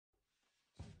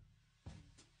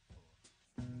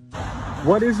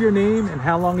What is your name and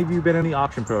how long have you been in the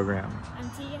auction program? I'm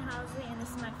Teagan and this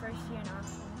is my first year in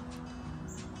auction.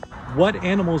 What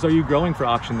animals are you growing for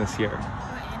auction this year?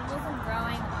 What animals I'm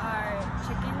growing are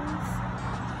chickens.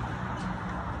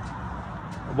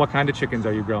 What kind of chickens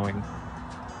are you growing?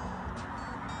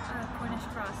 Cornish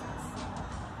crosses.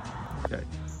 Okay.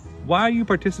 Why are you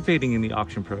participating in the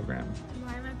auction program?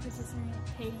 Why am I participating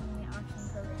in the auction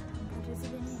program? I'm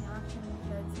participating in the auction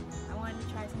because I wanted to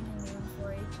try something new in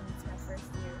 4-H and it's my first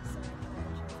year, so I thought I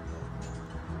would try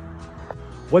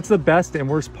something. What's the best and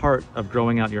worst part of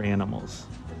growing out your animals?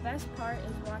 The best part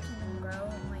is watching them grow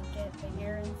and like get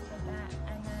bigger and stuff like that,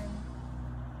 and then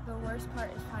the worst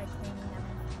part is probably cleaning them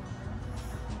and feeding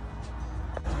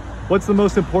them. What's the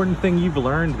most important thing you've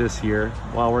learned this year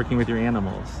while working with your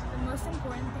animals? The most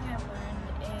important thing I've learned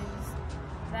is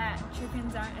that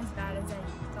chickens aren't as bad as I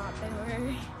thought they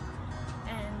were,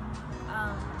 and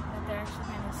that they're actually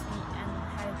kind of sweet, and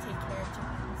how to take care of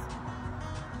chickens.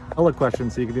 Ella question,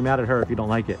 so you can be mad at her if you don't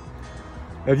like it.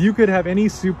 If you could have any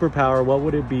superpower, what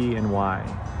would it be and why?